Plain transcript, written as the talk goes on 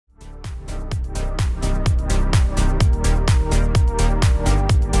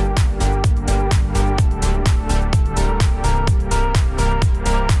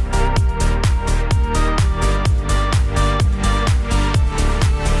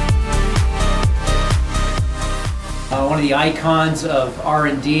one of the icons of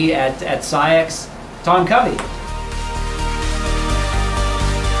R&D at SCIEX, Tom Covey.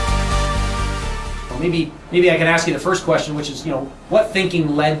 Well, maybe I can ask you the first question, which is, what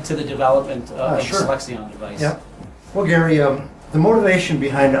thinking led to the development of the SelexION device? Yeah. Well, Gary, the motivation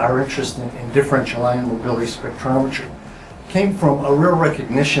behind our interest in differential ion mobility spectrometry came from a real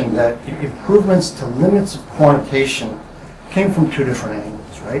recognition that improvements to limits of quantitation came from two different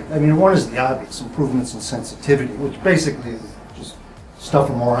angles, right? I mean, one is the obvious, improvements in sensitivity, which basically is just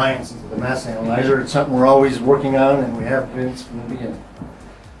stuffing more ions into the mass analyzer. It's something we're always working on, and we have been from the beginning.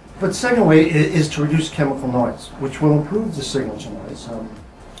 But the second way is to reduce chemical noise, which will improve the signal to noise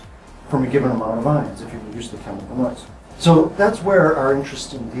from a given amount of ions if you reduce the chemical noise. So that's where our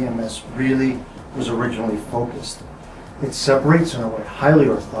interest in DMS really was originally focused. It separates in a way highly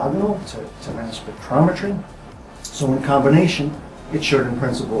orthogonal to mass spectrometry. So in combination, it should in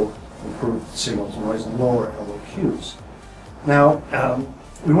principle improve signal to noise and lower LOQs. Now,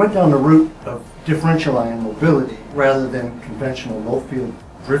 we went down the route of differential ion mobility rather than conventional low-field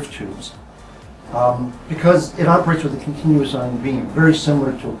drift tubes because it operates with a continuous ion beam, very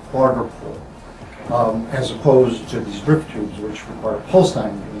similar to a quadrupole, as opposed to these drift tubes, which require pulsed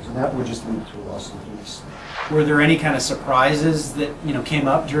ion beams, and that would just lead to a loss of use. Were there any kind of surprises that came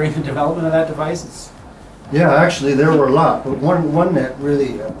up during the development of that device? Yeah, actually there were a lot, but one that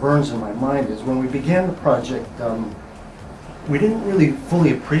really burns in my mind is when we began the project, we didn't really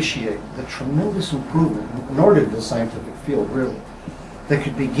fully appreciate the tremendous improvement, nor did the scientific field really, that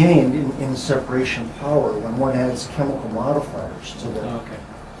could be gained in separation power when one adds chemical modifiers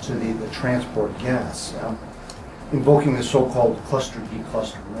to the transport gas, invoking the so-called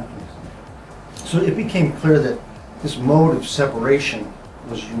cluster-decluster mechanism. So it became clear that this mode of separation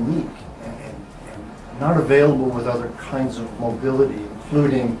was unique and not available with other kinds of mobility,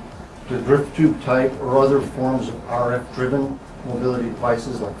 including the drift tube type or other forms of RF-driven mobility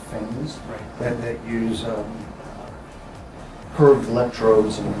devices like FAMs that use curved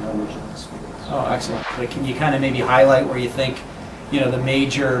electrodes and homogeneous fields. Oh, excellent. But can you kind of maybe highlight where you think the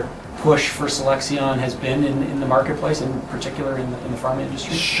major push for SelexION has been in the marketplace, in particular in the pharma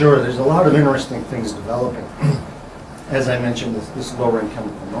industry? Sure, there's a lot of interesting things developing. As I mentioned, this lowering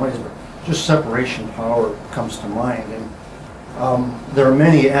chemical noise, but just separation power comes to mind. And there are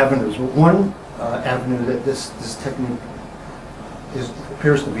many avenues. One avenue that this technique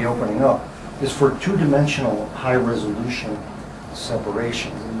appears to be opening up is for two-dimensional high-resolution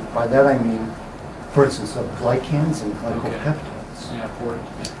separation. And by that I mean, for instance, of glycans and glycopeptides. Yeah, important.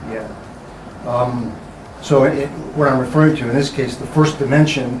 Yeah. So what I'm referring to in this case, the first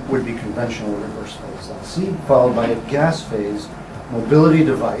dimension would be conventional reverse phase LC, followed by a gas phase mobility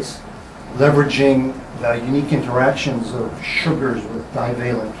device, leveraging the unique interactions of sugars with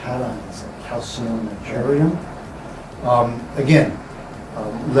divalent cations like calcium and barium. Again,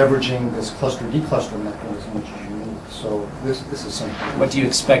 leveraging this cluster-decluster mechanism, which is unique. So this is something. What do you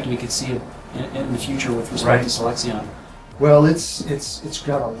expect we could see in the future with respect to SelexION? Well, it's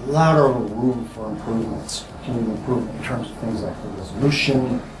got a lot of room for improvements, continued improvement in terms of things like the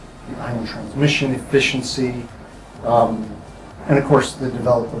resolution, the ion transmission efficiency, and of course the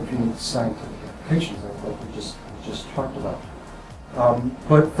development of unique scientific applications like we just talked about.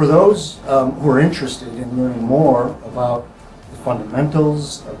 But for those who are interested in learning more about the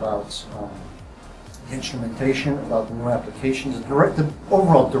fundamentals, about the instrumentation, about the new applications, the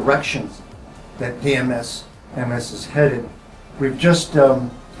overall directions that DMS MS is headed, we've just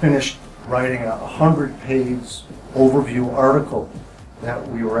finished writing a 100-page overview article that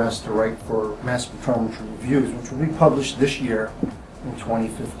we were asked to write for Mass Spectrometry Reviews, which will be published this year in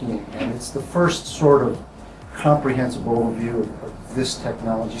 2015. And it's the first sort of comprehensive overview of this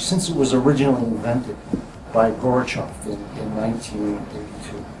technology since it was originally invented by Gorbachev in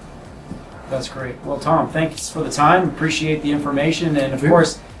 1982. That's great. Well, Tom, thanks for the time. Appreciate the information, and of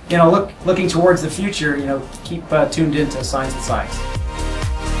course, looking towards the future, keep tuned into Science at SCIEX.